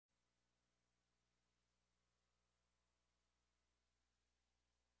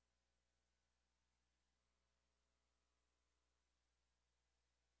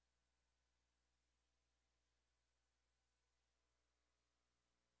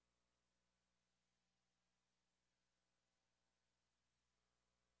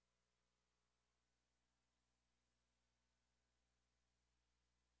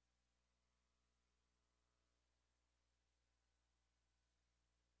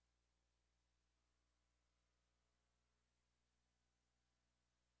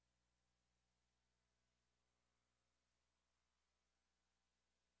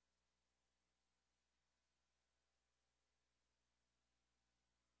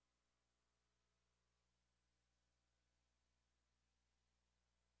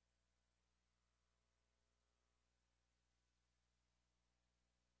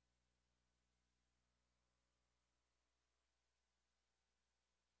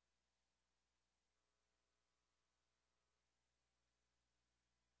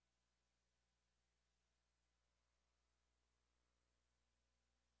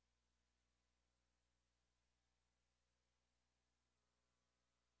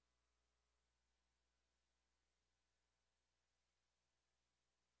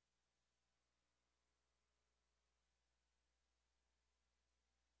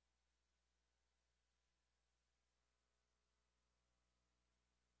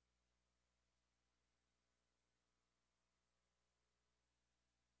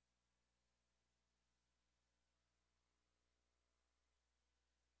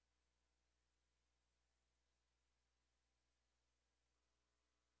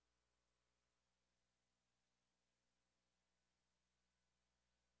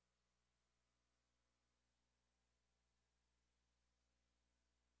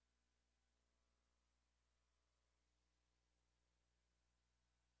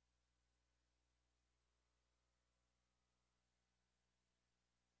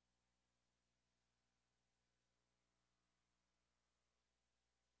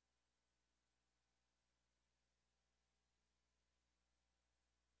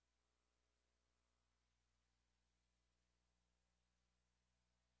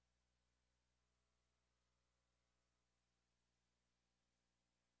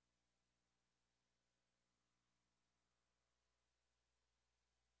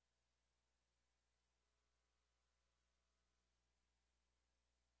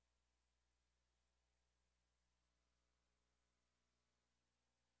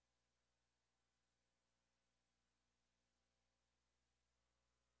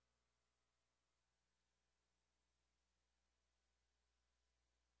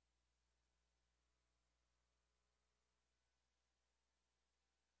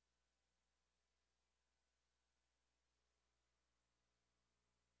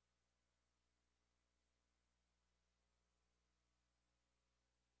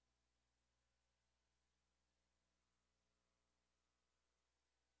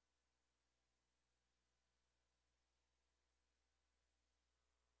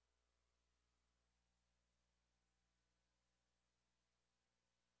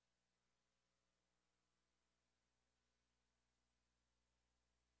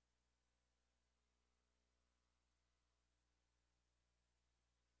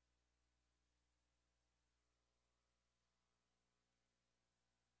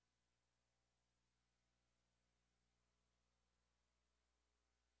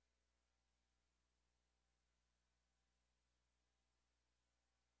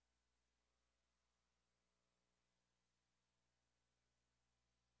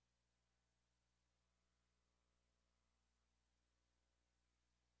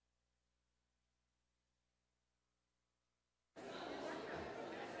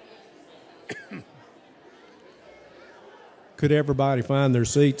Could everybody find their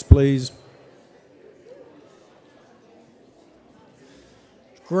seats, please?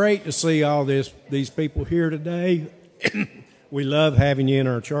 It's great to see all these people here today. We love having you in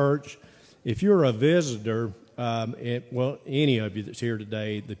our church. If you're a visitor, any of you that's here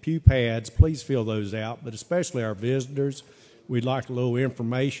today, the pew pads, please fill those out, but especially our visitors. We'd like a little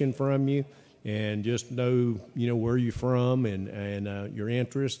information from you and just know, where you're from and your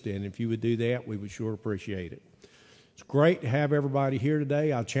interest, and if you would do that, we would sure appreciate it. It's great to have everybody here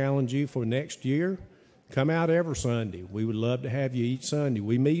today. I'll challenge you for next year. Come out every Sunday. We would love to have you each Sunday.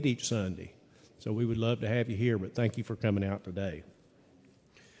 We meet each Sunday, so we would love to have you here, but thank you for coming out today.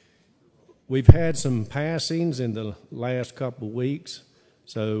 We've had some passings in the last couple of weeks,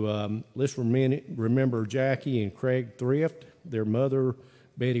 so let's remember Jackie and Craig Thrift. Their mother,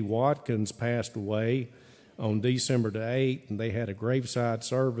 Betty Watkins, passed away on December the 8th, and they had a graveside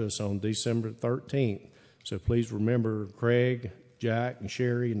service on December 13th. So please remember Craig, Jack, and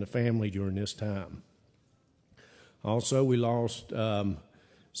Sherry and the family during this time. Also, we lost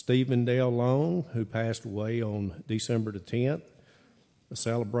Stephen Dale Long, who passed away on December the 10th. The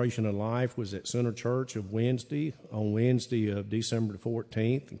celebration of life was at Center Church on Wednesday of December the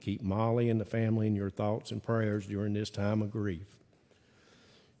 14th, and keep Molly and the family in your thoughts and prayers during this time of grief.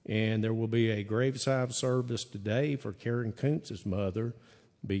 And there will be a graveside service today for Karen Kuntz's mother,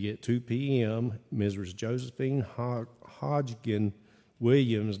 be at 2 p.m. Mrs. Josephine Hodgkin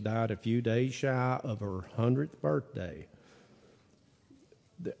Williams died a few days shy of her 100th birthday.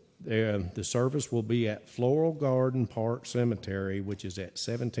 The service will be at Floral Garden Park Cemetery, which is at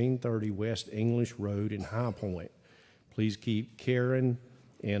 1730 West English Road in High Point. Please keep Karen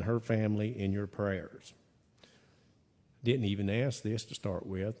and her family in your prayers. Didn't even ask this to start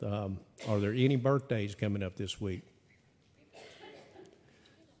with. Are there any birthdays coming up this week?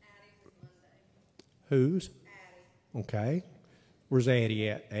 Whose? Addie. Okay. Where's Addie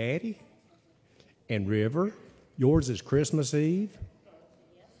at? Addie? And River? Yours is Christmas Eve?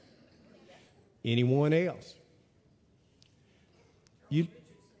 Anyone else?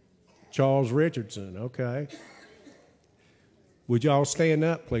 Charles Richardson, okay. Would y'all stand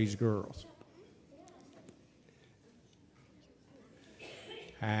up, please, girls?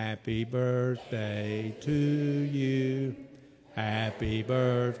 Happy birthday to you. Happy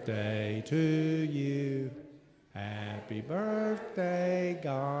birthday to you. Happy birthday,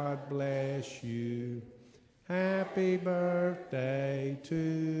 God bless you. Happy birthday to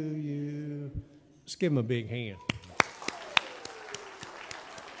you. Let's give him a big hand.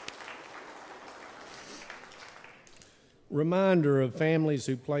 Reminder of families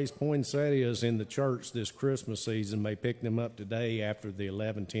who place poinsettias in the church this Christmas season may pick them up today after the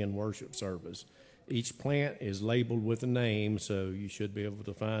 11:10 worship service. Each plant is labeled with a name, so you should be able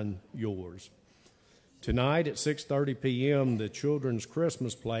to find yours. Tonight at 6:30 p.m., the children's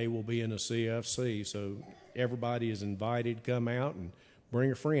Christmas play will be in the CFC, so everybody is invited to come out and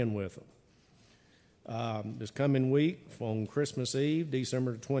bring a friend with them. This coming week, on Christmas Eve,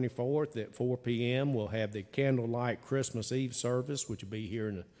 December 24th at 4 p.m., we'll have the Candlelight Christmas Eve service, which will be here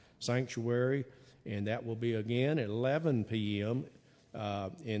in the sanctuary, and that will be again at 11 p.m.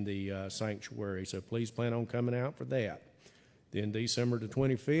 In the sanctuary, so please plan on coming out for that. Then December the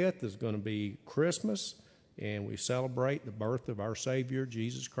 25th is going to be Christmas, and we celebrate the birth of our Savior,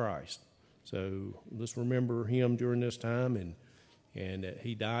 Jesus Christ. So let's remember him during this time, and that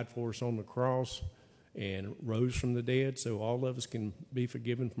he died for us on the cross and rose from the dead so all of us can be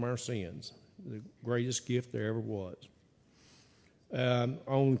forgiven from our sins. The greatest gift there ever was.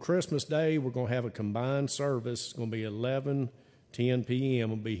 On Christmas Day, we're going to have a combined service. It's going to be 11:10 p.m.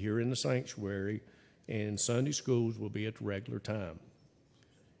 We'll be here in the sanctuary, and Sunday schools will be at the regular time.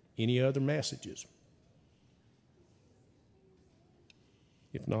 Any other messages?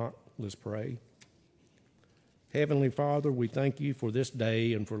 If not, let's pray. Heavenly Father, we thank you for this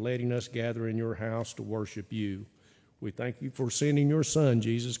day and for letting us gather in your house to worship you. We thank you for sending your Son,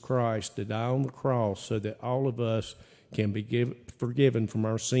 Jesus Christ, to die on the cross so that all of us can be forgiven from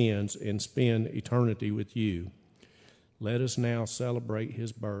our sins and spend eternity with you. Let us now celebrate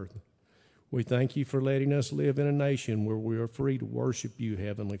his birth. We thank you for letting us live in a nation where we are free to worship you,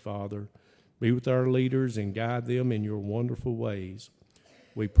 Heavenly Father. Be with our leaders and guide them in your wonderful ways.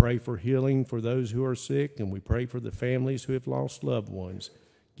 We pray for healing for those who are sick, and we pray for the families who have lost loved ones.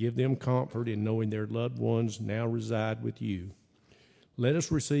 Give them comfort in knowing their loved ones now reside with you. Let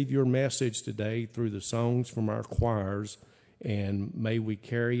us receive your message today through the songs from our choirs, and may we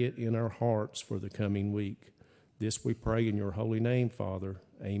carry it in our hearts for the coming week. This we pray in your holy name, Father.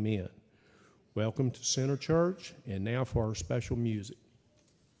 Amen. Welcome to Center Church, and now for our special music.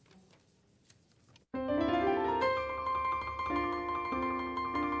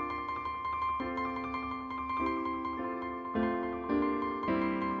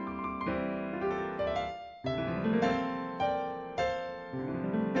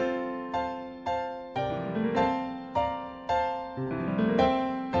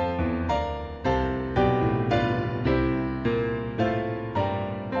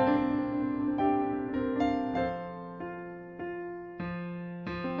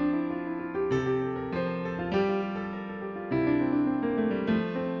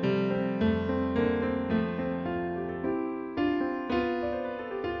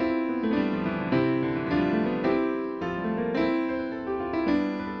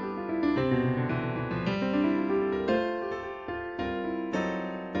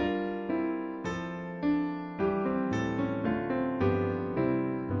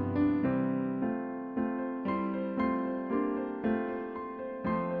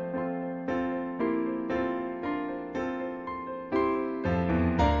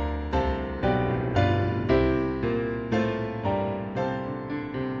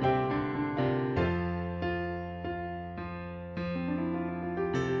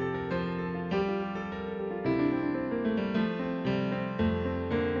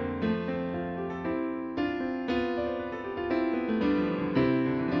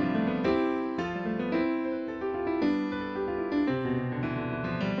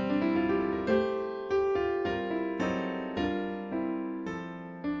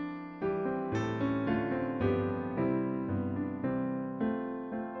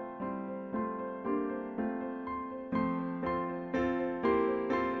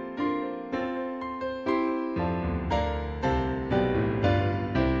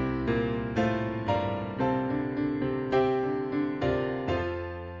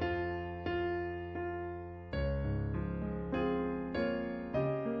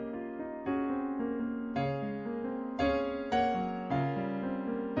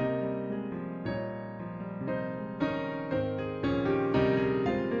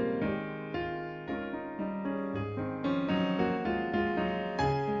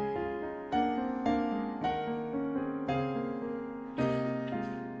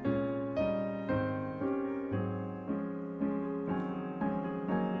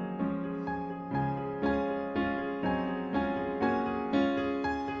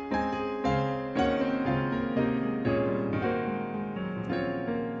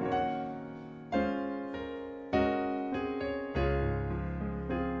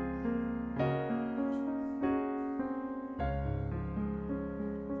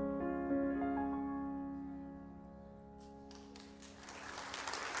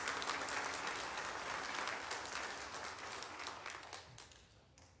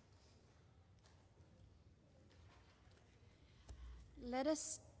 Let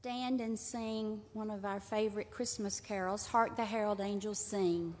us stand and sing one of our favorite Christmas carols, Hark the Herald Angels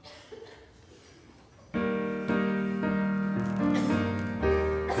Sing.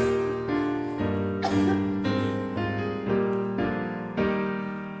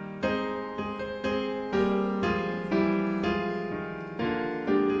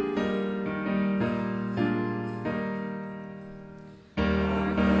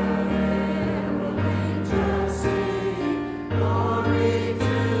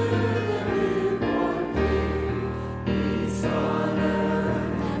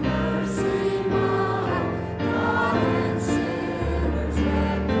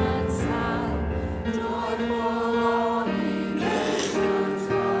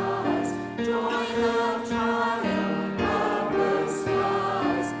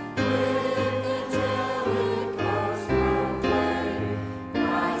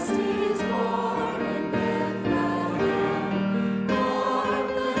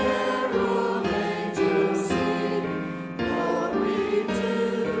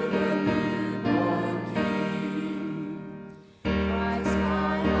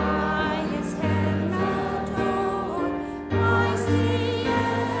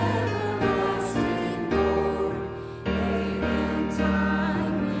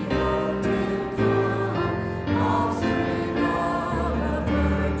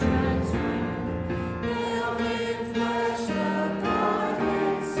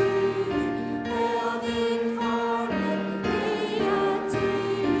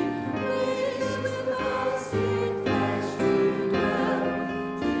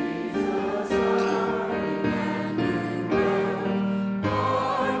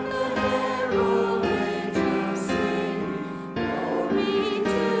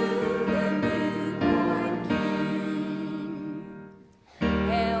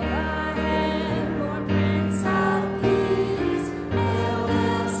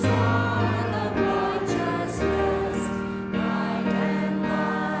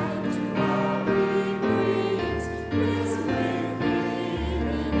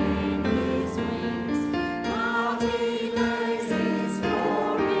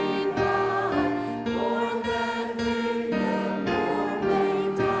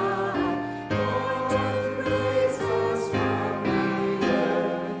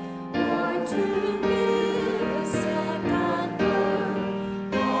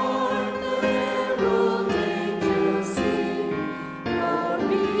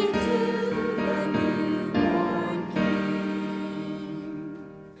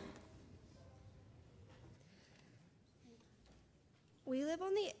 We live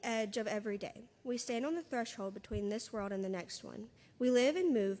on the edge of every day. We stand on the threshold between this world and the next one. We live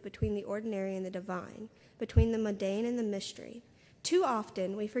and move between the ordinary and the divine, between the mundane and the mystery. Too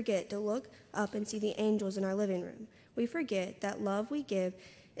often, we forget to look up and see the angels in our living room. We forget that love we give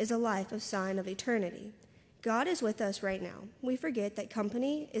is a life of sign of eternity. God is with us right now. We forget that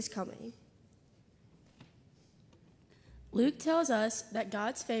company is coming. Luke tells us that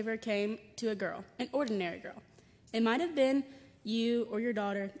God's favor came to a girl, an ordinary girl. It might have been you or your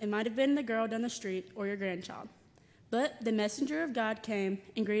daughter. It might have been the girl down the street or your grandchild. But the messenger of God came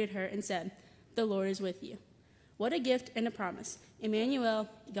and greeted her and said, "The Lord is with you." What a gift and a promise. Emmanuel,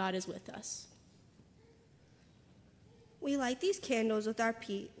 God is with us. We light these candles with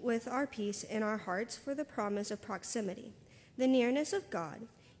our peace in our hearts for the promise of proximity, the nearness of God.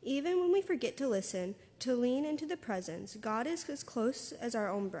 Even when we forget to listen, to lean into the presence, God is as close as our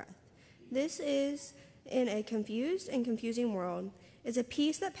own breath. This is, in a confused and confusing world, is a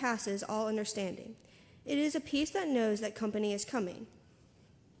peace that passes all understanding. It is a peace that knows that company is coming.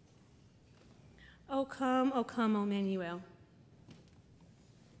 O come, Emmanuel.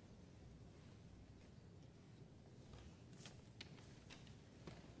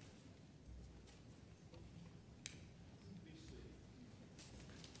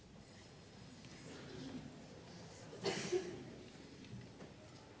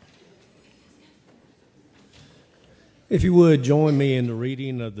 If you would, join me in the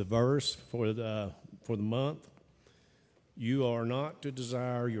reading of the verse for the month. You are not to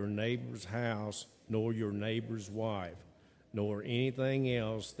desire your neighbor's house, nor your neighbor's wife, nor anything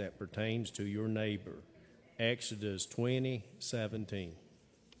else that pertains to your neighbor. Exodus 20:17.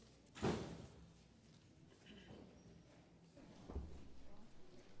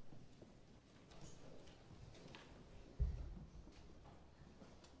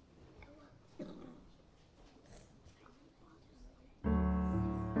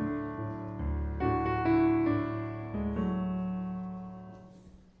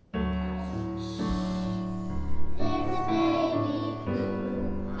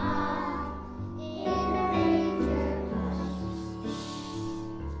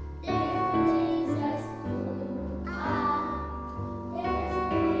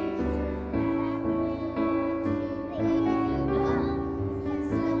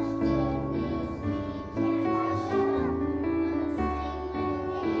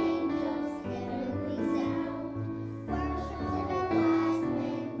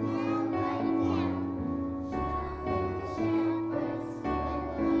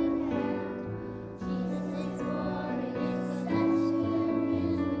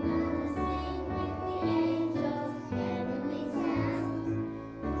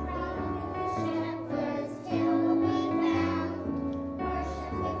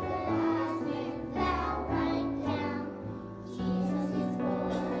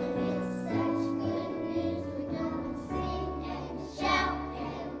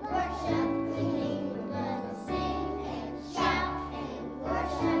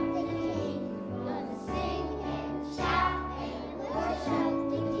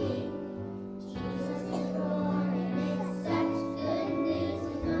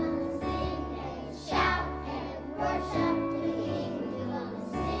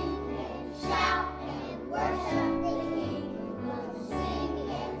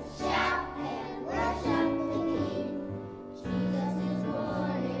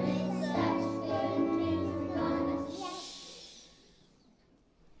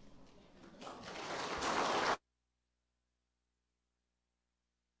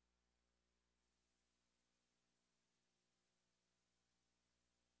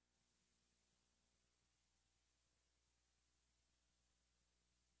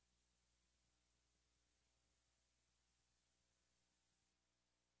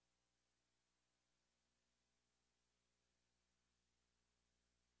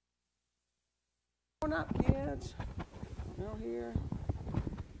 Come on up, kids. Out here.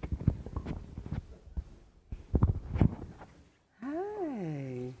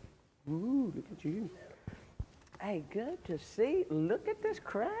 Hey. Ooh, look at you. Hey, good to see. Look at this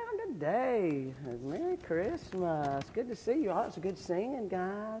crowd today. Merry Christmas. Good to see you all. It's good singing,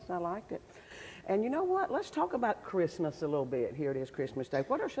 guys. I liked it. And you know what? Let's talk about Christmas a little bit. Here it is, Christmas Day.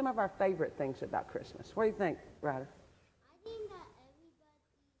 What are some of our favorite things about Christmas? What do you think, Ryder? I think that everybody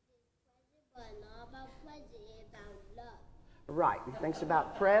is present, but not about present, it's about love. Right. Thinks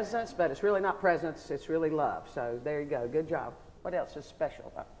about presents, but it's really not presents. It's really love. So there you go. Good job. What else is special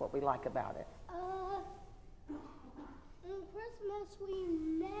about what we like about it? In Christmas, we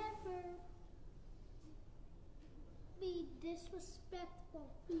never be disrespectful.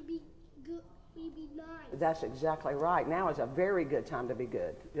 We be good. We be nice. That's exactly right. Now is a very good time to be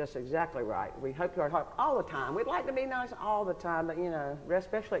good. Just exactly right. We hope to our heart all the time. We'd like to be nice all the time, but, you know,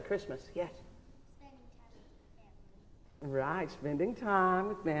 especially at Christmas. Yes? Spending time with family. Right. Spending time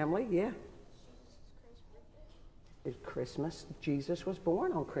with family. Yeah. It's Christmas. Jesus was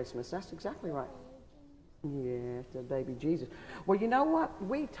born on Christmas. That's exactly right. Yes, the baby Jesus. Well, you know what?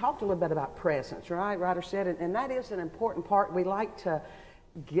 We talked a little bit about presents, right? Ryder said, and that is an important part. We like to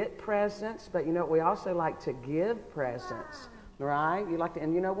get presents, but you know, we also like to give presents, right? You like to,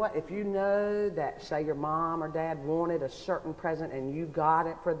 and you know what? If you know that, say, your mom or dad wanted a certain present and you got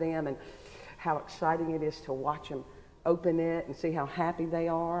it for them, and how exciting it is to watch them open it and see how happy they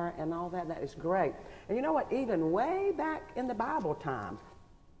are and all that, that is great. And you know what? Even way back in the Bible times,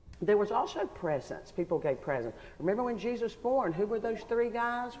 there was also presents. People gave presents. Remember when Jesus was born? Who were those three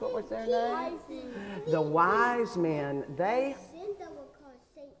guys? What was their name? The wise men. They,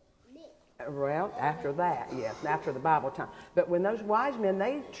 well, after that, yes, after the Bible time. But when those wise men,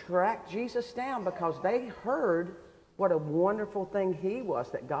 they tracked Jesus down because they heard what a wonderful thing he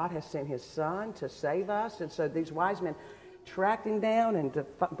was, that God has sent his son to save us. And so these wise men tracked him down and to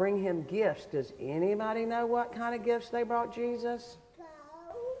bring him gifts. Does anybody know what kind of gifts they brought Jesus?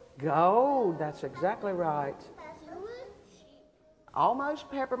 Gold, that's exactly right. Almost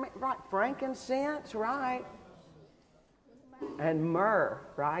peppermint, right. Frankincense, right. And myrrh,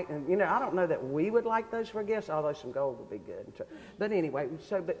 right. And you know, I don't know that we would like those for gifts, although some gold would be good. But anyway,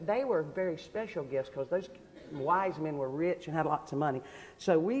 but they were very special gifts because those wise men were rich and had lots of money.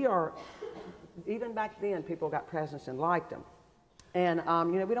 So we are, even back then, people got presents and liked them. And,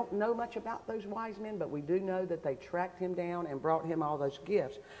 you know, we don't know much about those wise men, but we do know that they tracked him down and brought him all those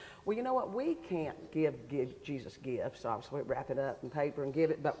gifts. Well, you know what? We can't give Jesus gifts. Obviously, we wrap it up in paper and give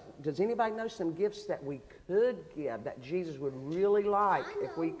it. But does anybody know some gifts that we could give that Jesus would really like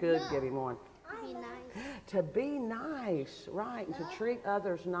if we could give him one? Be nice. To be nice, right, and to treat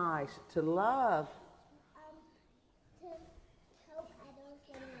others nice, to love. To help others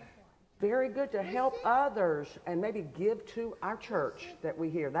when they're poor. Very good, to help others and maybe give to our church that we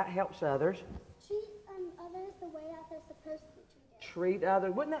hear. That helps others. Treat others the way that they're supposed to be treated. Treat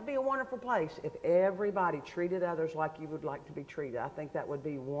others. Wouldn't that be a wonderful place if everybody treated others like you would like to be treated? I think that would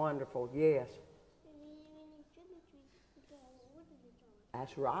be wonderful. Yes.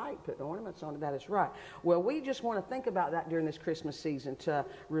 That's right. Put ornaments on it. That is right. Well, we just want to think about that during this Christmas season, to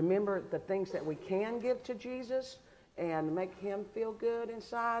remember the things that we can give to Jesus and make him feel good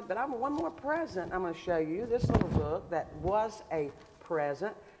inside. But one more present I'm going to show you. This little book that was a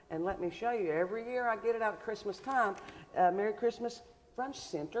present. And let me show you. Every year I get it out at Christmas time. Merry Christmas from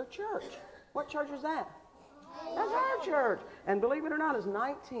Center Church. What church is that? That's our church. And believe it or not, it's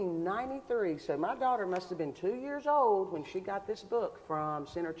 1993. So my daughter must have been 2 years old when she got this book from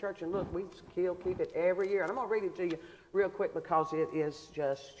Center Church. And look, we still keep it every year. And I'm going to read it to you real quick because it is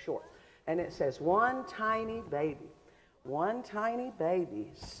just short. And it says, one tiny baby,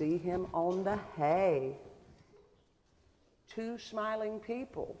 see him on the hay. Two smiling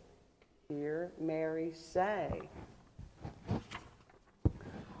people, hear Mary say.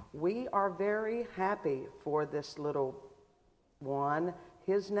 We are very happy for this little one.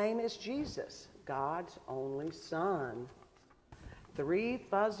 His name is Jesus, God's only Son. 3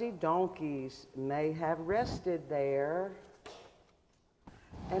 fuzzy donkeys may have rested there,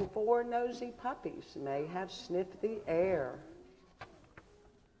 and 4 nosy puppies may have sniffed the air.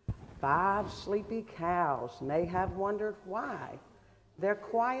 5 sleepy cows may have wondered why their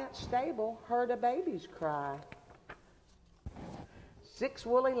quiet stable heard a baby's cry. 6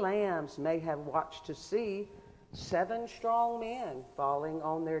 woolly lambs may have watched to see 7 strong men falling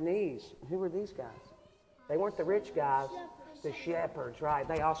on their knees. Who were these guys? They weren't the rich guys, the shepherds, right?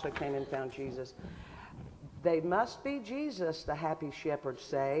 They also came and found Jesus. They must be Jesus, the happy shepherds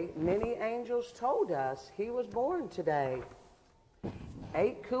say. Many angels told us he was born today.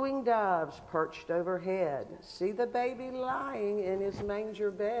 8 cooing doves perched overhead. See the baby lying in his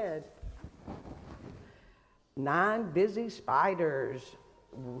manger bed. 9 busy spiders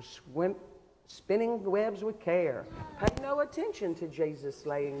spinning webs with care. Pay no attention to Jesus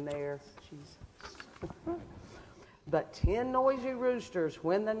laying there. Jesus. But 10 noisy roosters,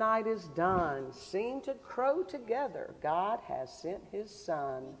 when the night is done, seem to crow together. God has sent his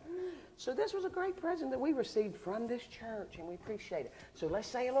son. So this was a great present that we received from this church, and we appreciate it. So let's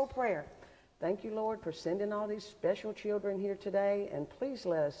say a little prayer. Thank you, Lord, for sending all these special children here today, and please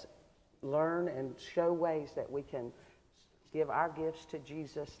let us learn and show ways that we can give our gifts to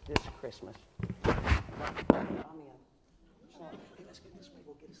Jesus this Christmas. Amen. So, okay, let's get this way.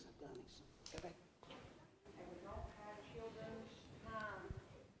 We'll get us some dummies. Okay. And we don't have children's time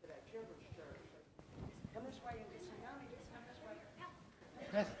for that children's church. Come this way and get some dummies. Come this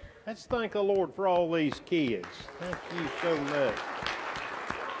way. Let's thank the Lord for all these kids. Thank you so much.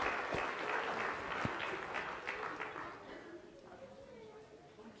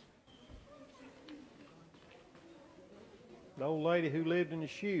 The old lady who lived in the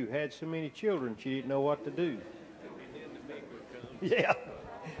shoe had so many children she didn't know what to do. Yeah.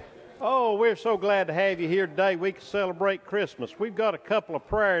 Oh, we're so glad to have you here today. We can celebrate Christmas. We've got a couple of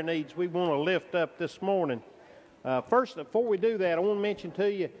prayer needs we want to lift up this morning. First, before we do that, I want to mention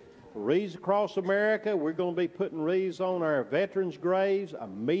to you, wreaths across America. We're going to be putting wreaths on our veterans' graves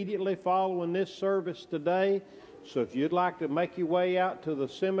immediately following this service today. So if you'd like to make your way out to the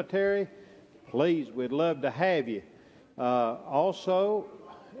cemetery, please, we'd love to have you. Also,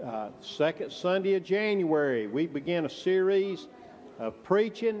 second Sunday of January, we began a series of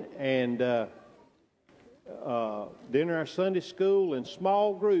preaching and then our Sunday school in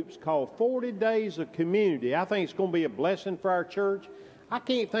small groups called 40 Days of Community. I think it's going to be a blessing for our church. I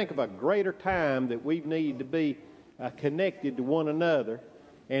can't think of a greater time that we need to be connected to one another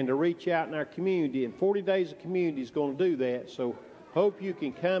and to reach out in our community. And 40 Days of Community is going to do that. So hope you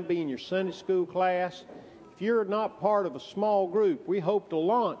can come be in your Sunday school class. If you're not part of a small group, we hope to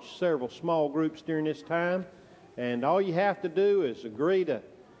launch several small groups during this time. And all you have to do is agree to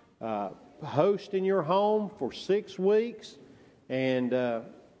host in your home for 6 weeks. And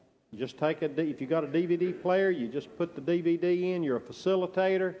just take if you got a DVD player, you just put the DVD in. You're a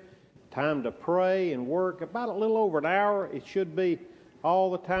facilitator. Time to pray and work. About a little over an hour. It should be all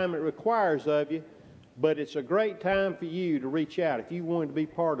the time it requires of you. But it's a great time for you to reach out. If you want to be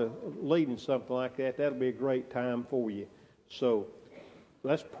part of leading something like that, that'll be a great time for you. So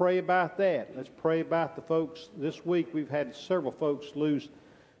let's pray about that. Let's pray about the folks. This week we've had several folks lose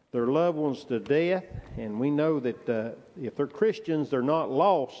their loved ones to death. And we know that if they're Christians, they're not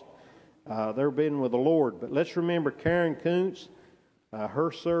lost. They've been with the Lord. But let's remember Karen Kuntz.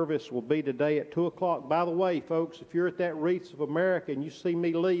 Her service will be today at 2 o'clock. By the way, folks, if you're at that Wreaths of America and you see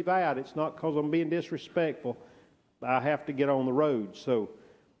me leave out, it's not because I'm being disrespectful. I have to get on the road. So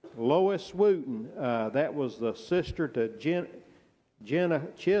Lois Wooten, that was the sister to Jenna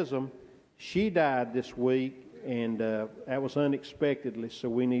Chisholm. She died this week, and that was unexpectedly. So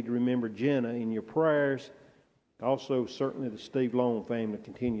we need to remember Jenna in your prayers. Also, certainly the Steve Long family,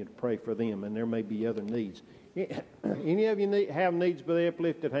 continue to pray for them, and there may be other needs. Any of you have needs by the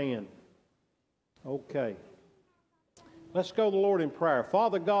uplifted hand? Okay. Let's go to the Lord in prayer.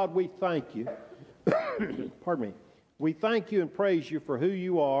 Father God, we thank you. Pardon me. We thank you and praise you for who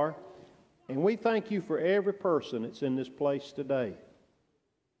you are, and we thank you for every person that's in this place today.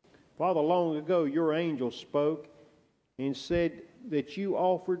 Father, long ago your angel spoke and said that you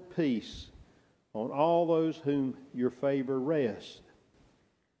offered peace on all those whom your favor rests.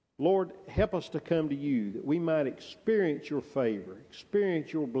 Lord, help us to come to you that we might experience your favor,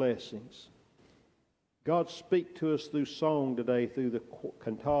 experience your blessings. God, speak to us through song today, through the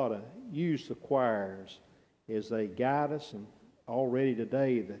cantata. Use the choirs as they guide us. And already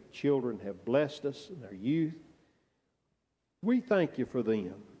today the children have blessed us and their youth. We thank you for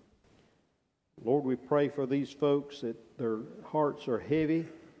them. Lord, we pray for these folks that their hearts are heavy.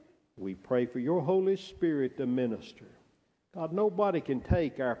 We pray for your Holy Spirit to minister. God, nobody can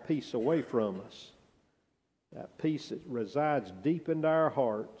take our peace away from us. That peace that resides deep into our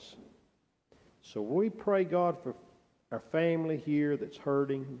hearts. So we pray, God, for our family here that's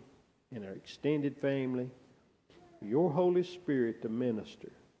hurting and our extended family. For your Holy Spirit to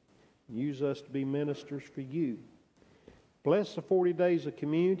minister. Use us to be ministers for you. Bless the 40 days of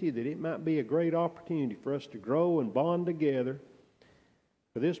community, that it might be a great opportunity for us to grow and bond together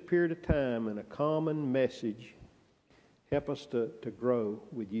for this period of time in a common message. Help us to grow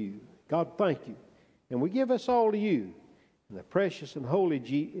with you. God, thank you. And we give us all to you. In the precious and holy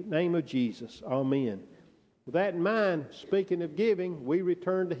name of Jesus. Amen. With that in mind, speaking of giving, we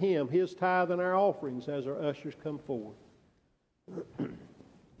return to Him His tithe and our offerings as our ushers come forward. Look here.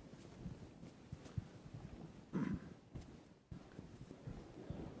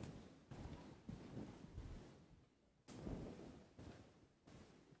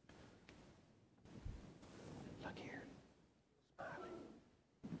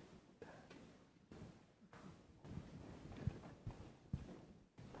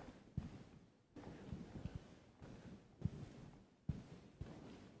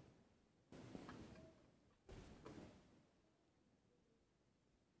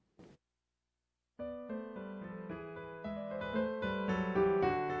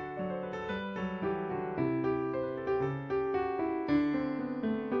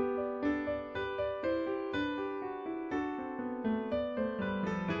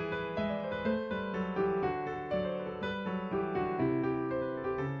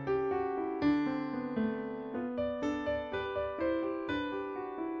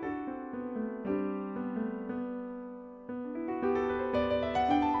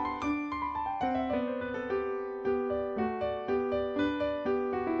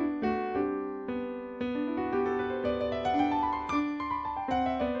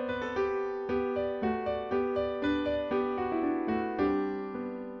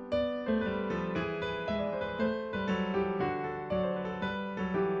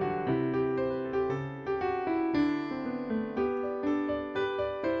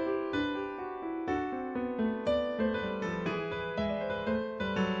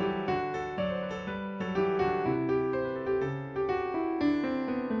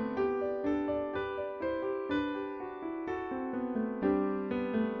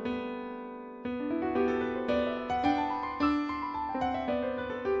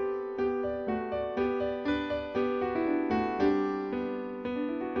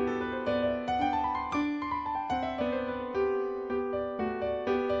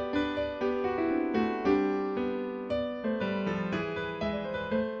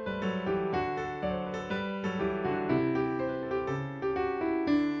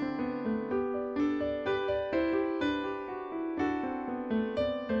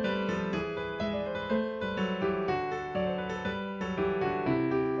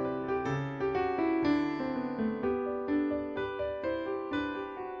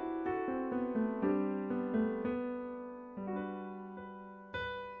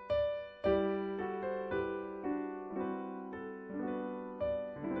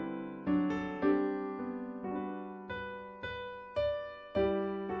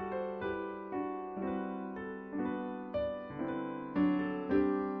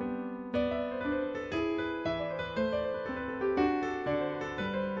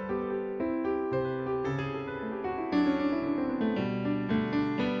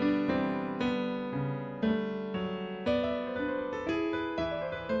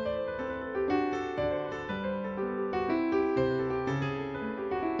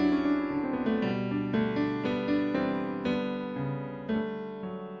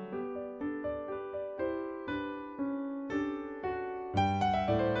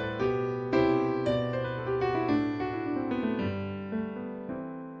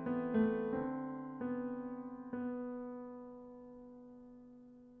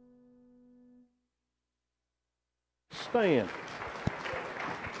 Smiling. Stand.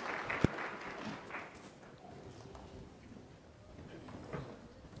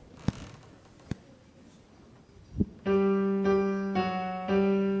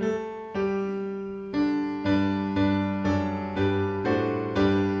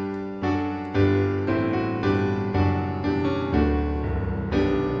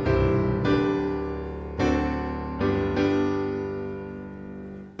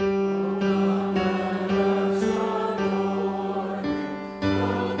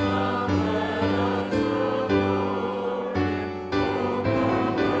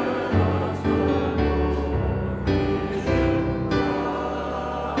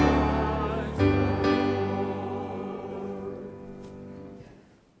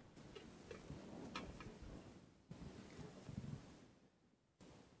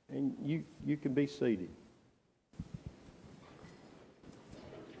 And you can be seated.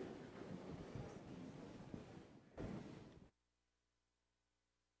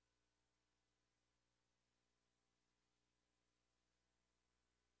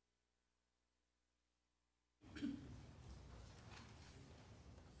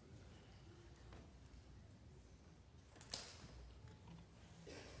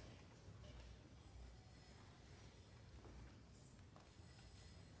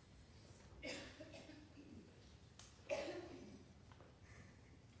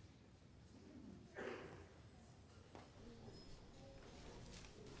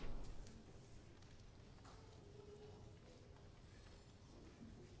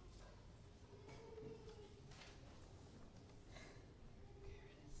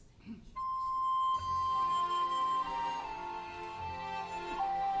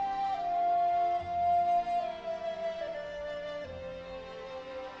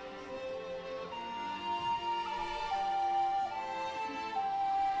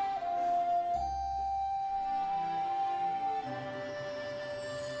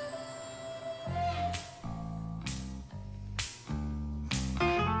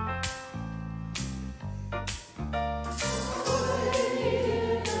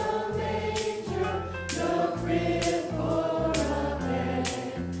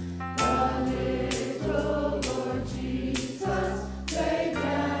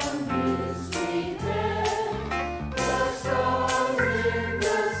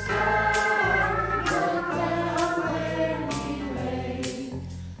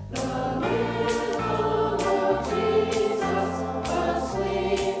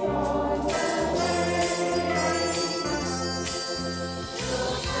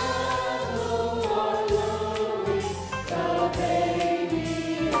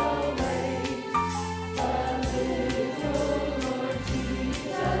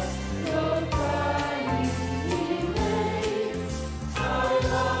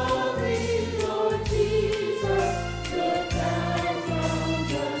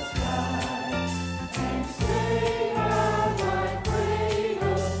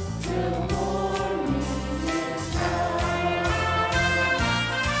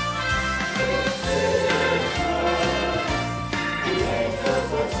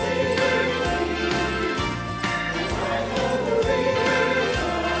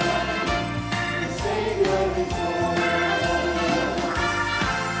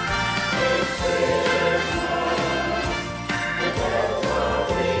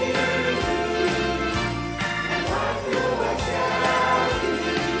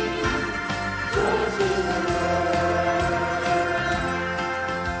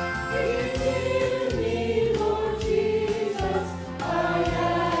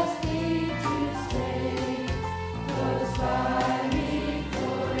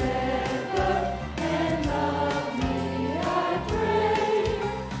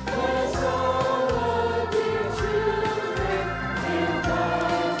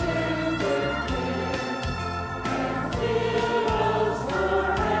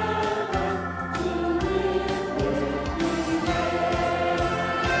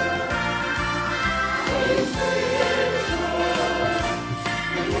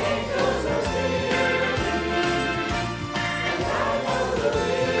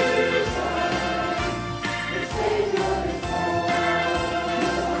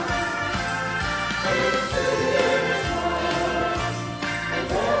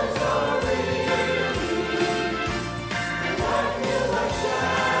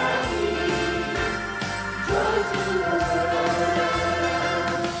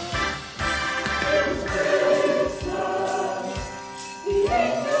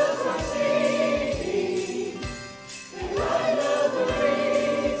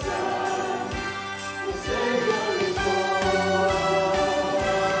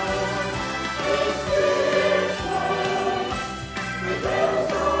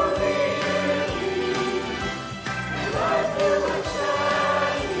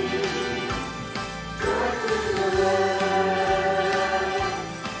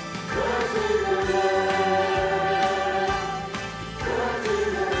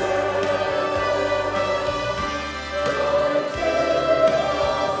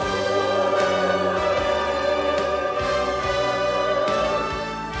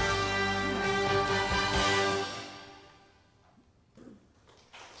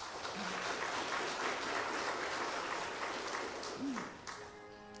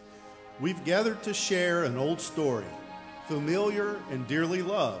 We've gathered to share an old story, familiar and dearly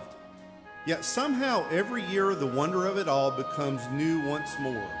loved. Yet somehow every year the wonder of it all becomes new once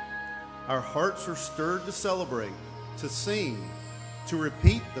more. Our hearts are stirred to celebrate, to sing, to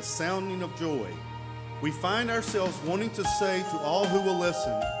repeat the sounding of joy. We find ourselves wanting to say to all who will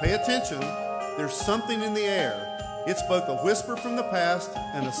listen, pay attention, there's something in the air. It's both a whisper from the past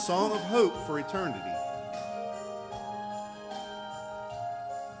and a song of hope for eternity.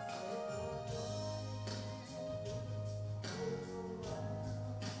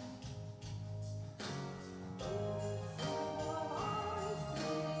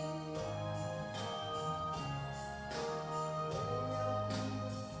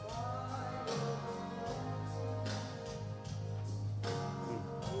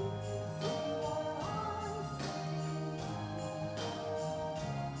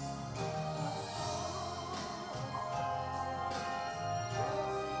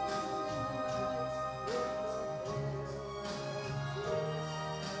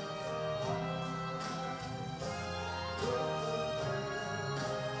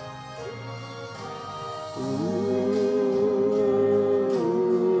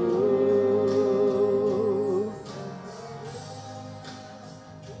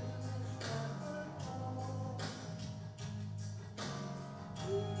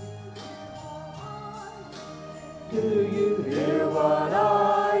 Do you hear what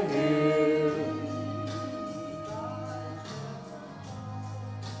I hear?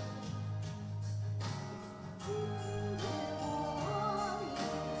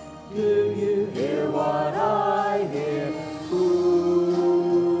 Do you hear what I hear?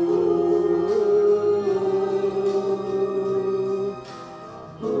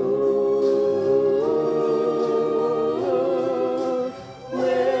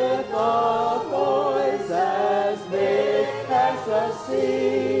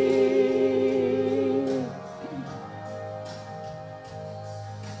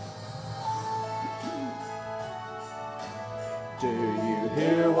 Do you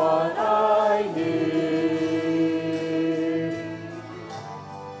hear what I hear?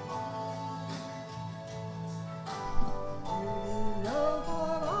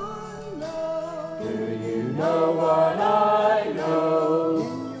 Do you know what I know? In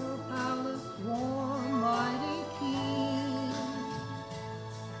your palace warm, mighty king.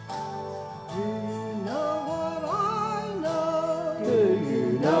 Do you know what I know? Do you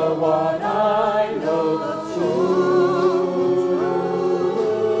know what I know?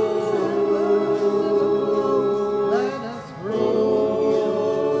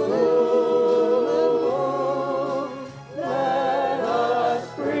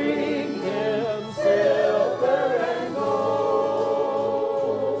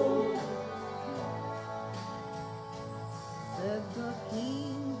 Said the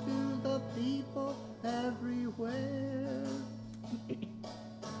king to the people everywhere.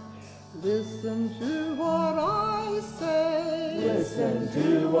 Listen to what I say. Listen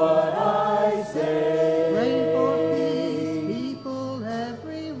to what I say. Pray for peace, people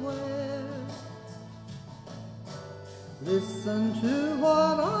everywhere. Listen to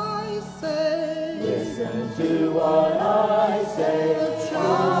what I say. Listen to what I say. The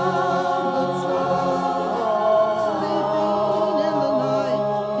child, sleeping in the night,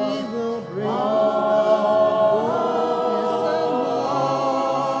 he will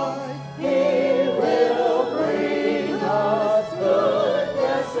bring us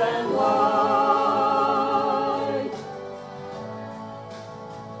goodness and light.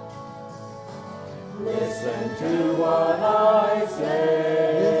 Listen to what I say.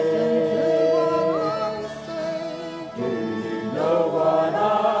 Do you know what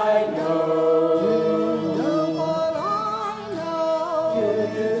I know? Do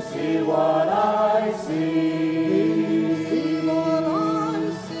you see what I see?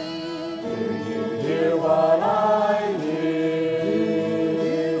 Do you hear what I hear?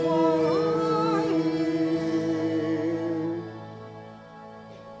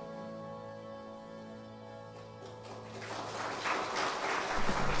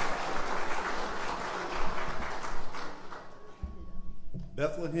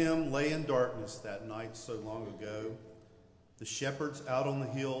 Bethlehem lay in darkness that night so long ago. The shepherds out on the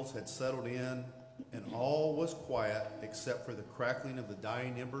hills had settled in, and all was quiet except for the crackling of the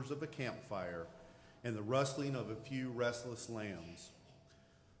dying embers of a campfire and the rustling of a few restless lambs.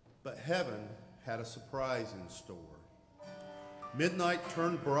 But heaven had a surprise in store. Midnight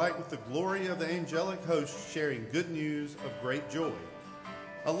turned bright with the glory of the angelic host sharing good news of great joy.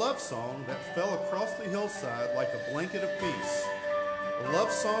 A love song that fell across the hillside like a blanket of peace. A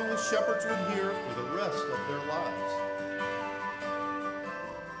love song the shepherds would hear for the rest of their lives.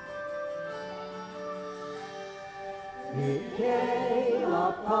 came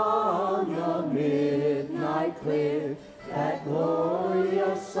upon the midnight clear, that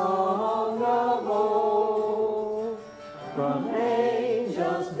glorious song of old, from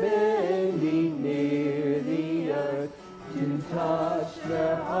angels bending near the earth to touch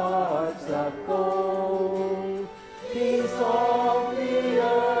their hearts of gold. Peace on the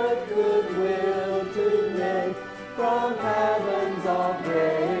earth, goodwill to men, from heaven's all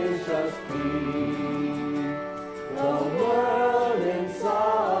gracious peace. The world in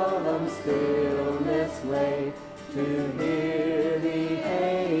solemn stillness lay to hear the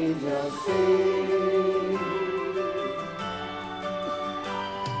angels sing.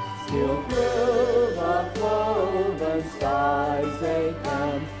 Still through the cloven skies they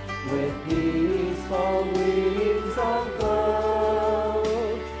come, with peaceful wings unfurled,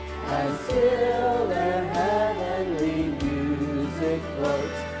 and still their heavenly music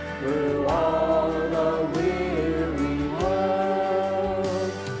floats through all the weary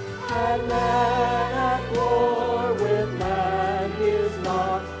world. And man at war with man hears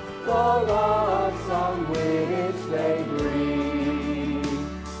not the love song which they breathe.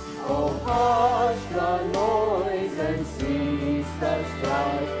 Oh, hush the noise and cease the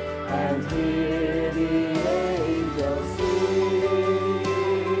strife, and hear the angels sing.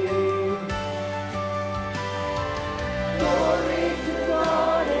 Glory to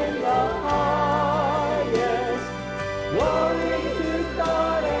God in the highest, glory to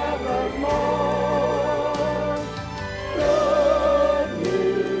God evermore. Good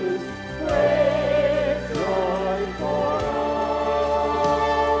news, great joy for all.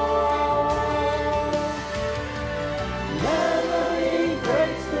 Melody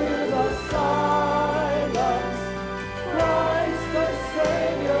breaks through the silence, Christ the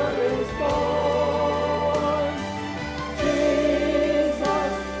Savior is born.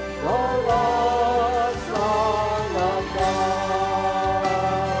 Jesus, the love song of God.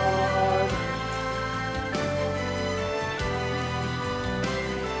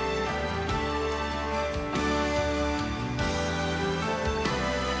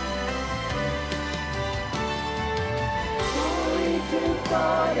 Glory to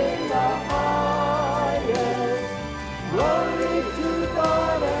God in the highest, glory to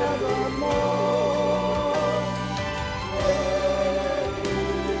God evermore.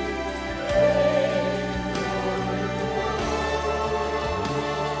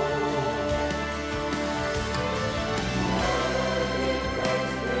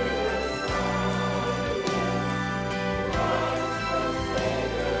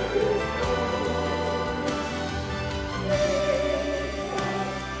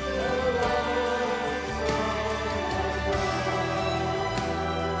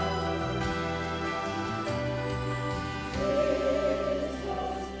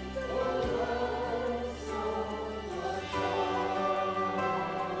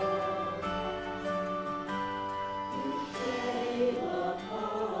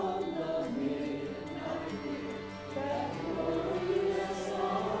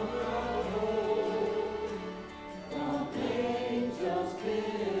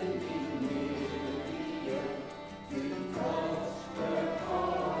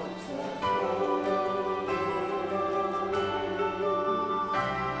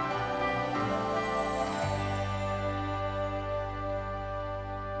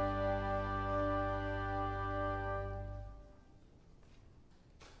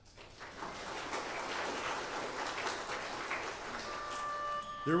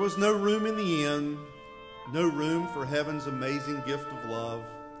 There was no room in the inn, no room for heaven's amazing gift of love,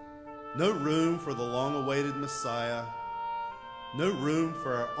 no room for the long-awaited Messiah, no room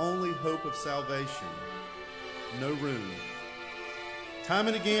for our only hope of salvation, no room. Time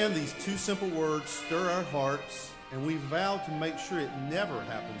and again, these two simple words stir our hearts, and we vow to make sure it never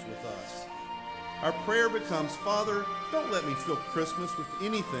happens with us. Our prayer becomes, Father, don't let me fill Christmas with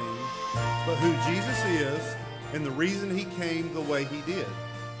anything but who Jesus is and the reason he came the way he did.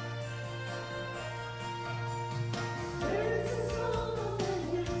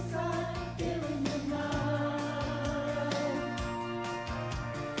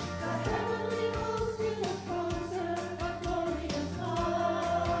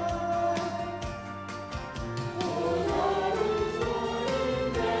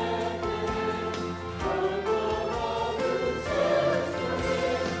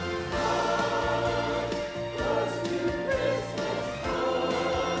 Christmas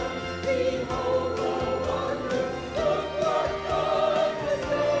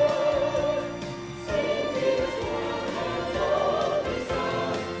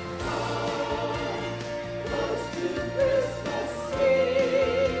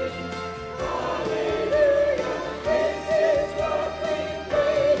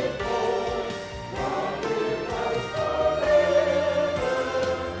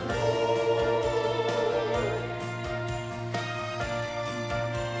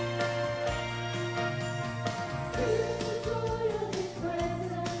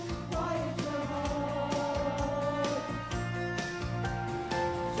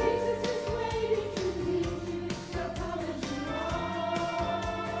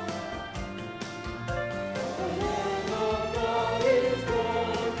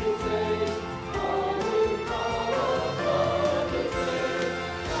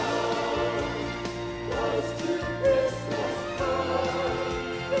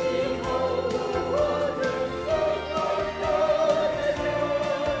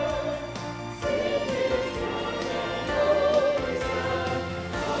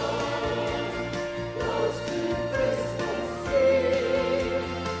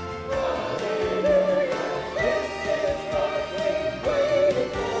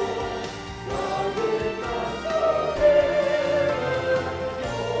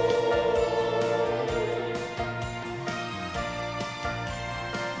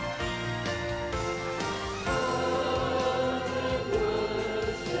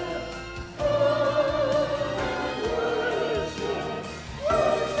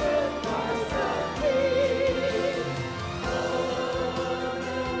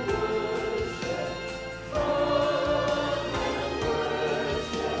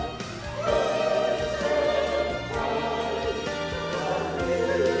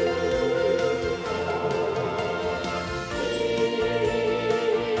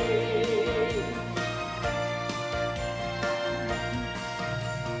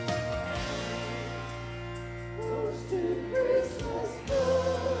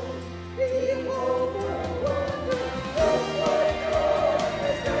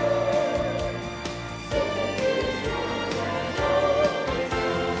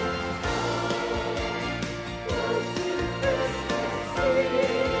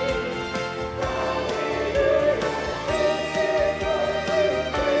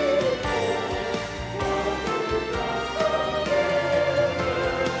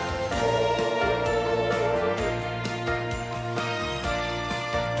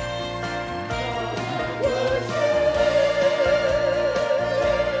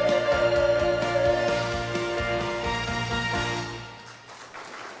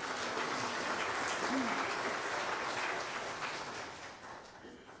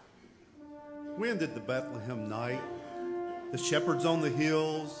When did the Bethlehem night, the shepherds on the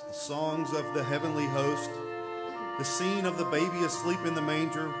hills, the songs of the heavenly host, the scene of the baby asleep in the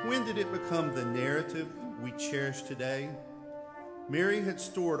manger, when did it become the narrative we cherish today? Mary had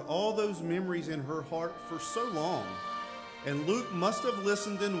stored all those memories in her heart for so long, and Luke must have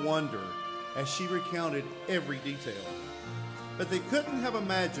listened in wonder as she recounted every detail. But they couldn't have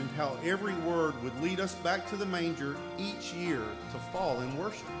imagined how every word would lead us back to the manger each year to fall in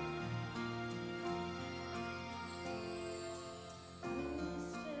worship.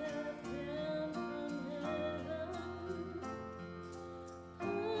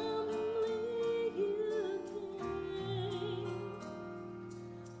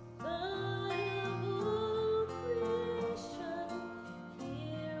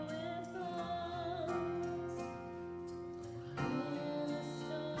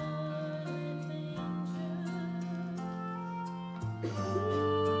 Amen.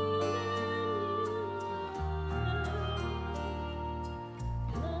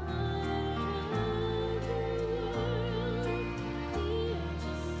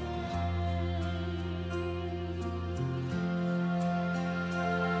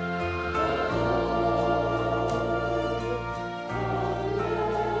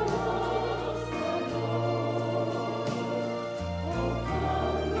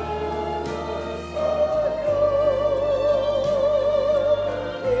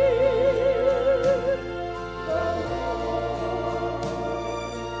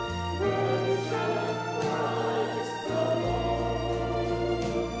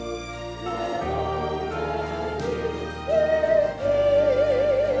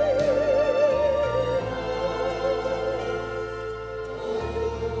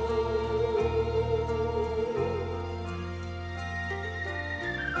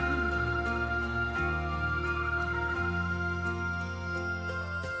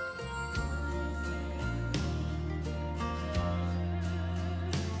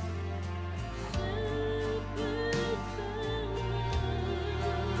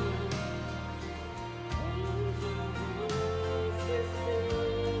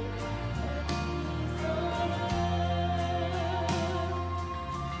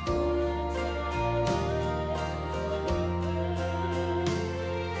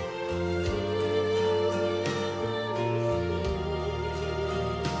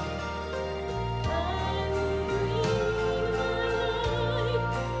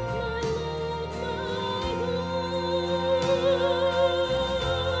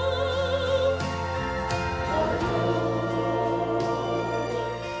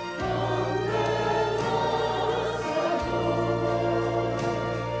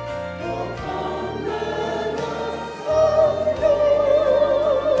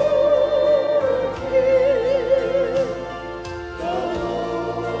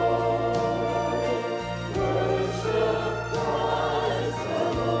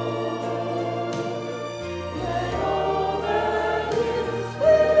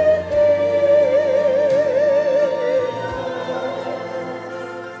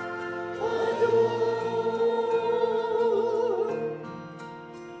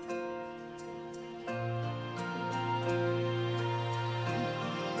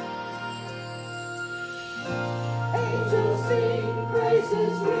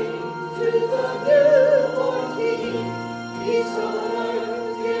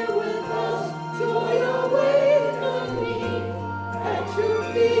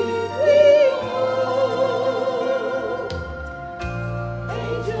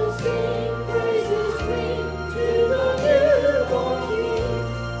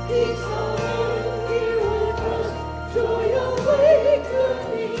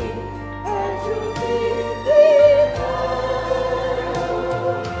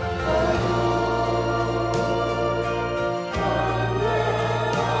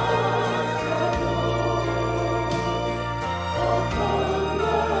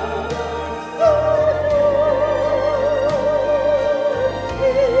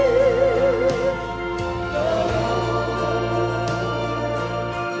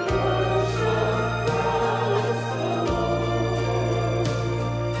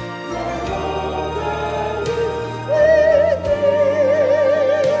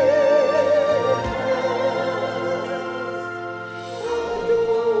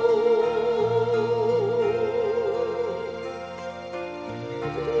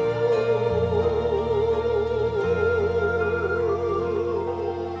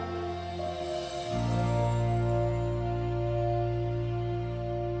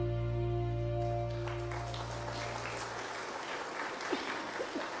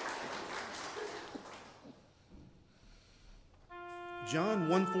 John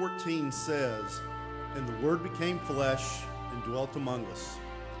 1:14 says, "And the Word became flesh and dwelt among us,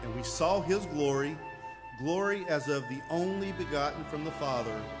 and we saw his glory, glory as of the only begotten from the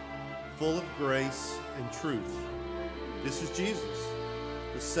Father, full of grace and truth." This is Jesus,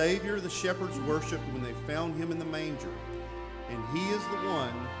 the Savior the shepherds worshiped when they found him in the manger, and he is the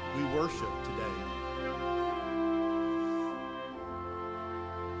one we worship today.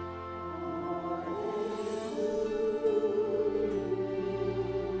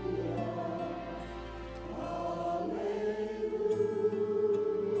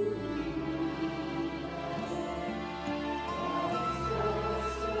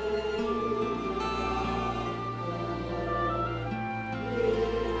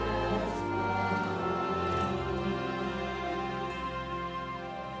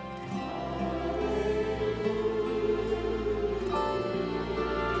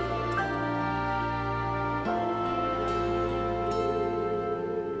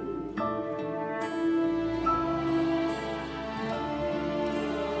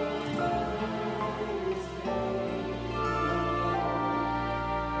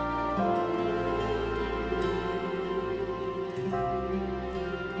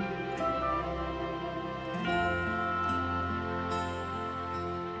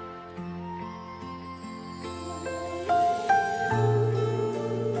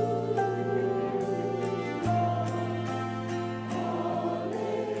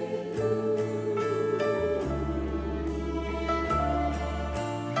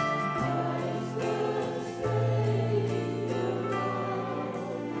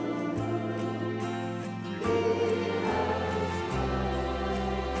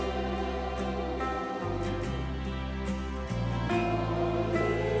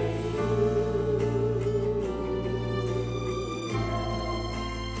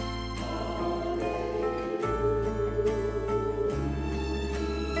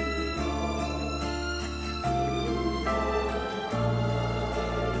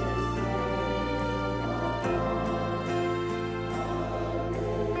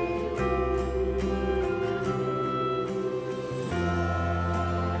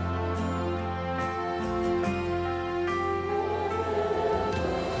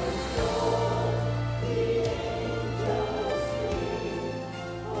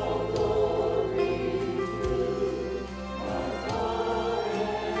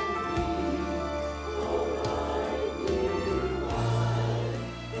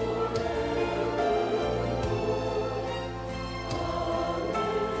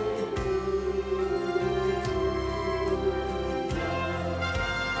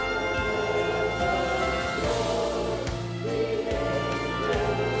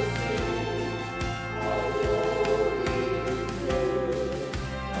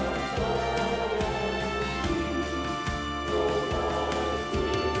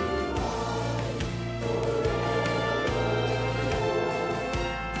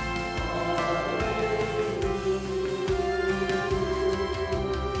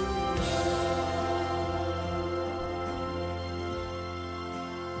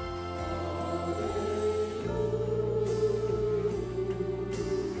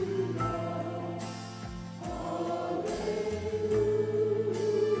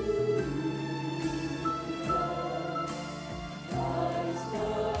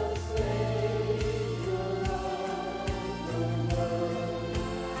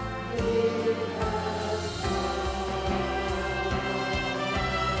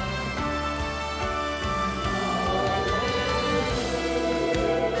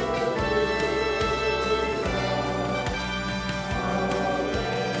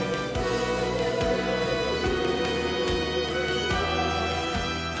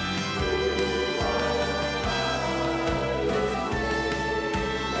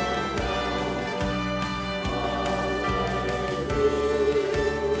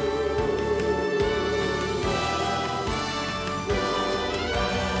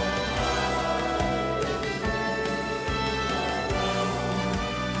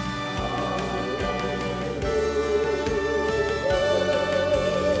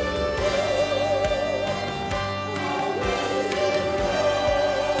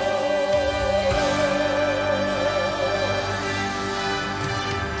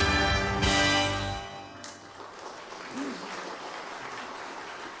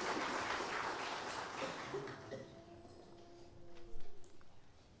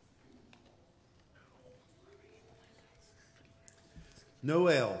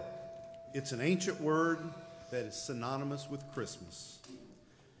 Noel. It's an ancient word that is synonymous with Christmas.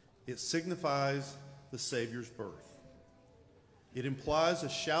 It signifies the Savior's birth. It implies a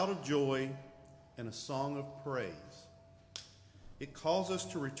shout of joy and a song of praise. It calls us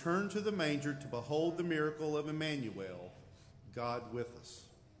to return to the manger to behold the miracle of Emmanuel, God with us.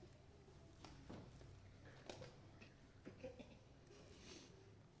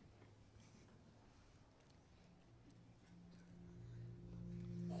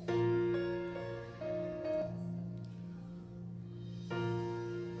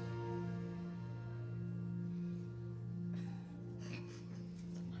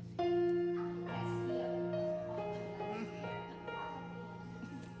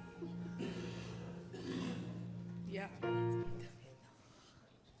 Yeah.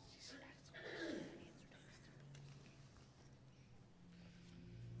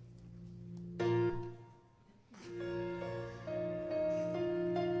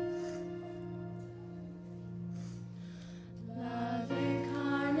 Love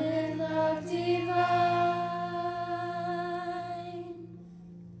incarnate, love divine.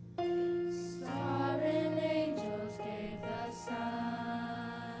 Star and angels gave the sign.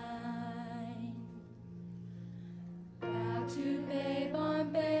 Bow to babe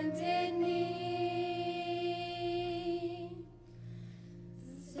on bended knee,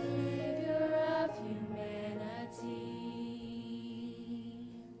 Savior of humanity.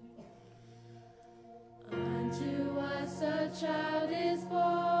 Unto us a child is born,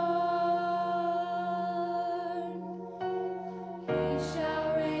 he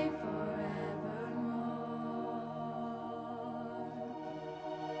shall reign forevermore.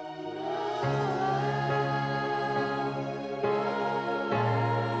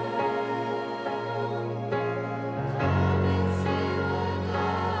 Come and see what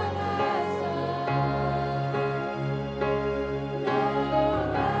God has done.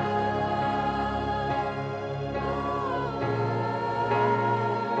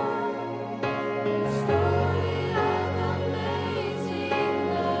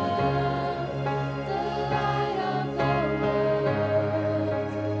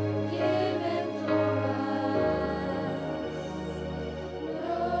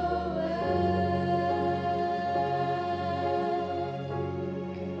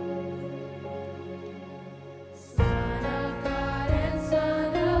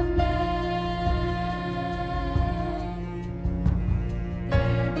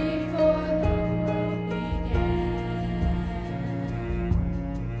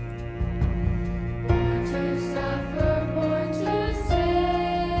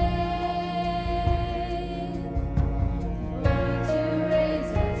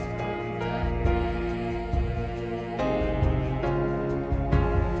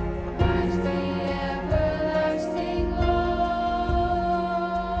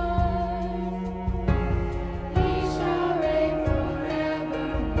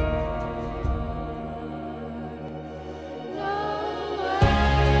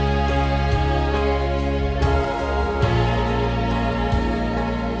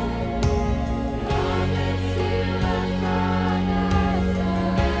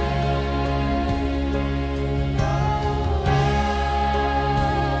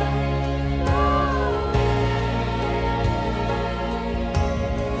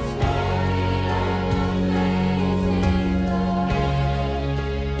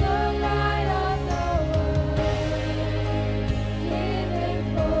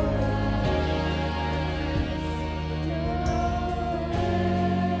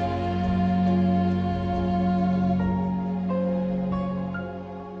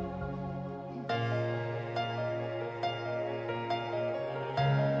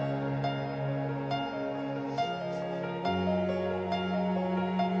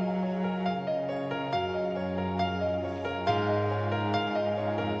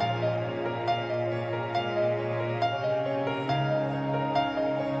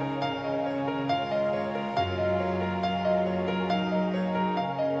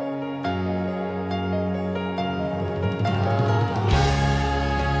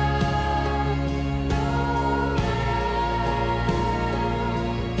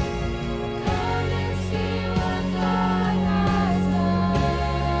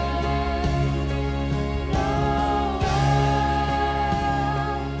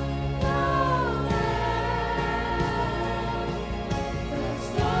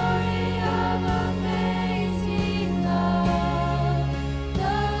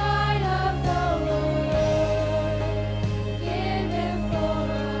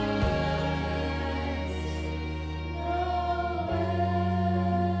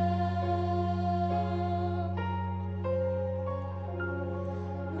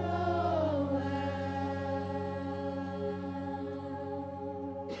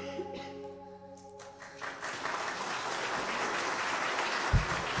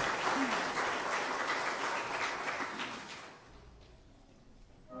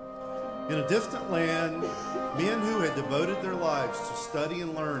 In a distant land, men who had devoted their lives to study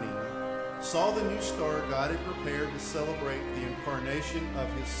and learning saw the new star God had prepared to celebrate the incarnation of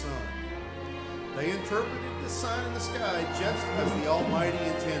his Son. They interpreted the sign in the sky just as the Almighty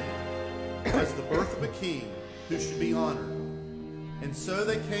intended, as the birth of a king who should be honored. And so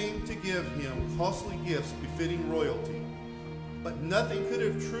they came to give him costly gifts befitting royalty. But nothing could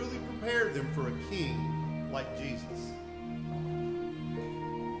have truly prepared them for a king like Jesus.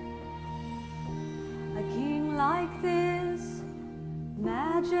 A king like this,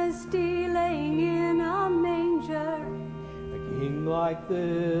 majesty laying in a manger. A king like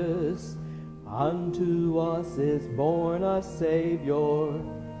this, unto us is born a Savior.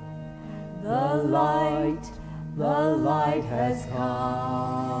 The light has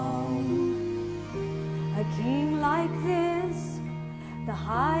come. A king like this, the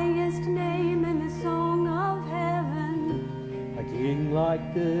highest name in the song of heaven. A king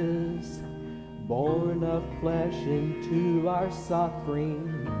like this, born of flesh into our suffering.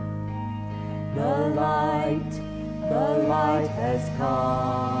 The light has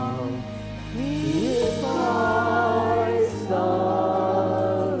come. He is Christ the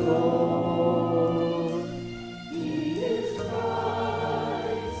Lord. He is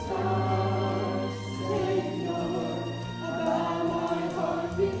Christ our Savior. I bow my heart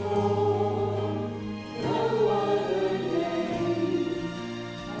before no other name.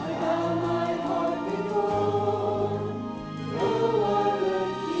 I bow my heart before no other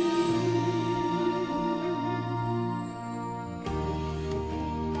king.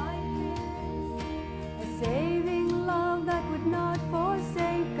 A saving love that would not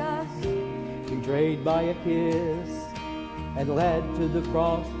forsake us. Betrayed by a kiss and led to the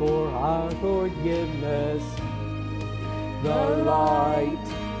cross for our forgiveness. The light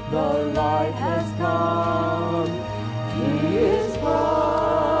has come. He is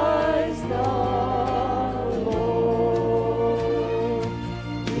Christ the Lord.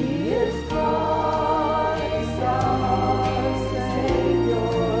 He is Christ our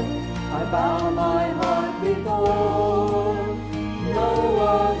Savior. I bow my heart before no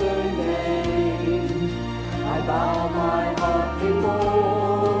other name. I bow my heart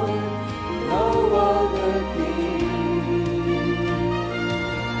before no other king.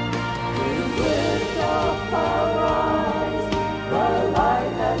 We lift up our eyes, the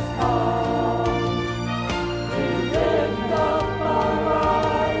light has come. We lift up our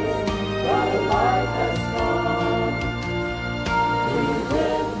eyes, the light has come. We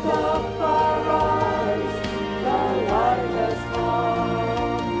lift up our eyes, the light has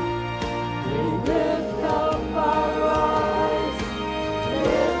come. We lift up our eyes,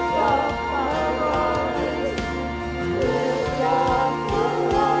 lift up our eyes, lift up our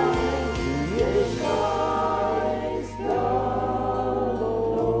eyes. He is Christ the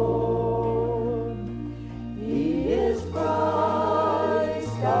Lord. He is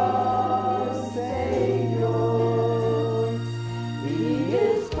Christ our Savior. He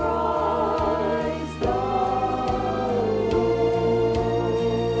is Christ the Lord.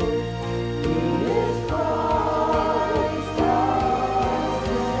 He is Christ our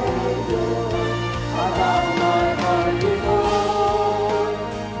Savior. I bow my heart before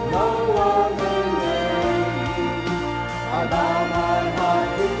no other name. I bow my heart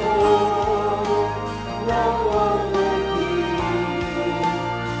before no other king.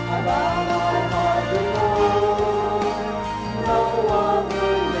 I bow my heart before no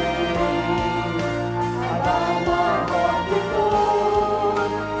other name. I bow my heart before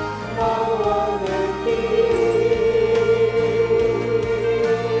no other king.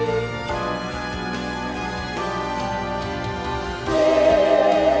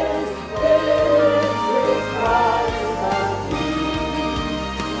 This is Christ the King,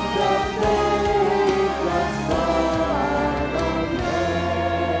 the faithless Son of Mary.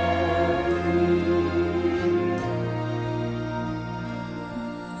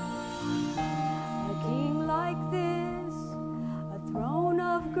 A king like this, a throne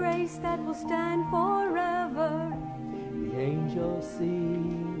of grace that will stand forever. The angels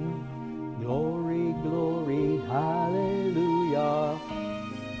sing, glory, glory, hallelujah.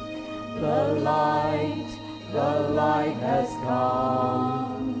 The light has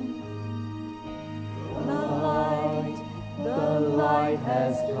come. The light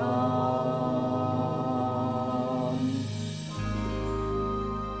has come.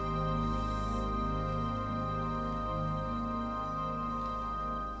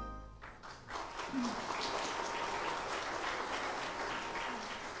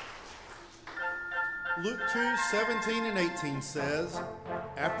 Luke 2:17 and 18 says,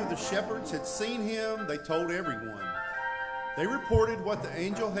 after the shepherds had seen him, they told everyone. They reported what the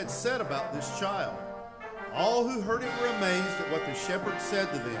angel had said about this child. All who heard it were amazed at what the shepherds said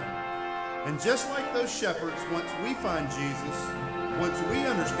to them. And just like those shepherds, once we find Jesus, once we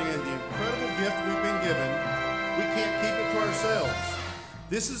understand the incredible gift we've been given, we can't keep it to ourselves.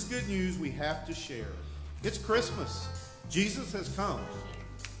 This is good news we have to share. It's Christmas. Jesus has come.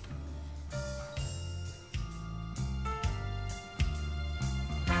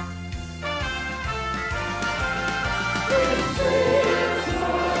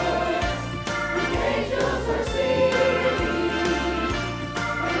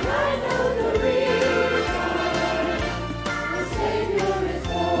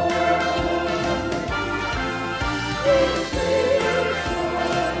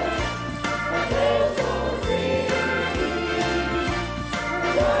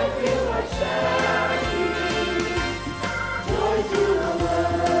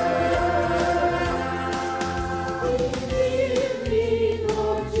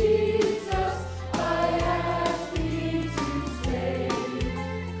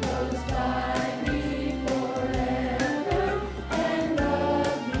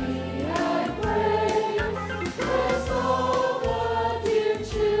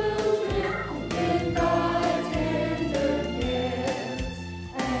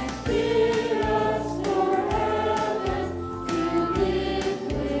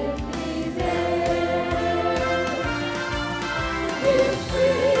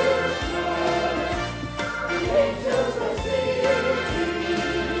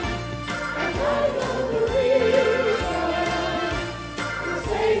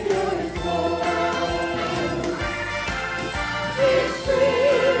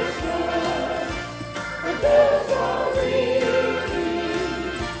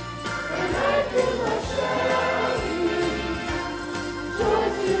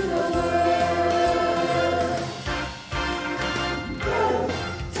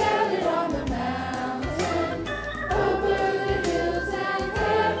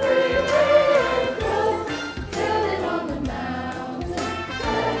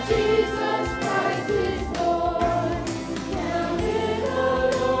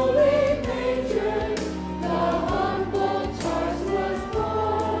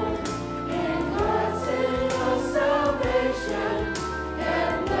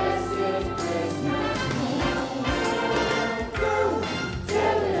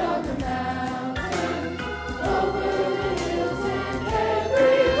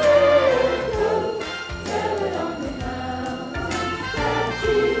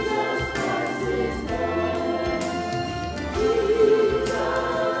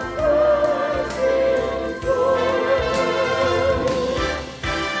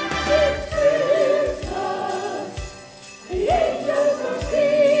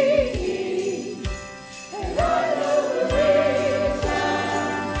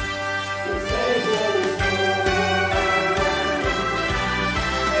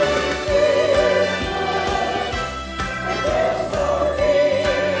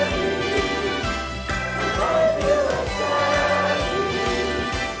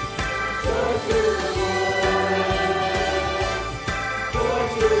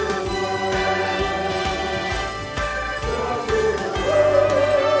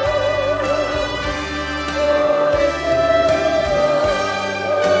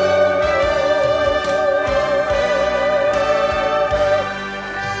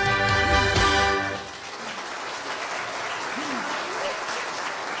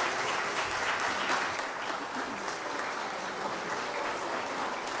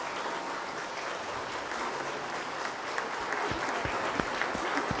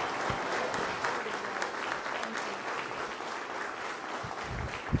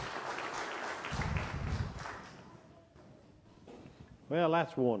 Well,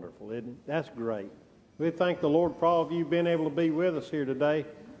 that's wonderful, isn't it? That's great. We thank the Lord for all of you being able to be with us here today.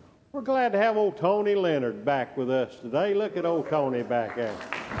 We're glad to have old Tony Leonard back with us today. Look at old Tony back there.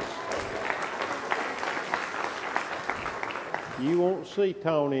 You won't see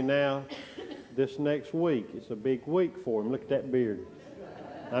Tony now this next week. It's a big week for him. Look at that beard.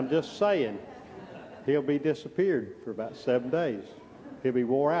 I'm just saying, he'll be disappeared for about 7 days. He'll be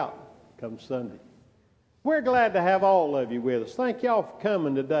wore out come Sunday. We're glad to have all of you with us. Thank y'all for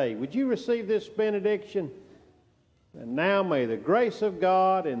coming today. Would you receive this benediction? And now may the grace of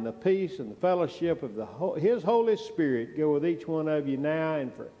God and the peace and the fellowship of His Holy Spirit go with each one of you now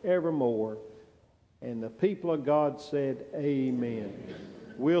and forevermore. And the people of God said, amen.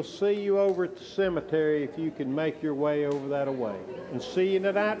 We'll see you over at the cemetery if you can make your way over that way. And see you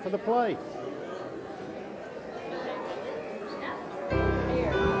tonight for the play.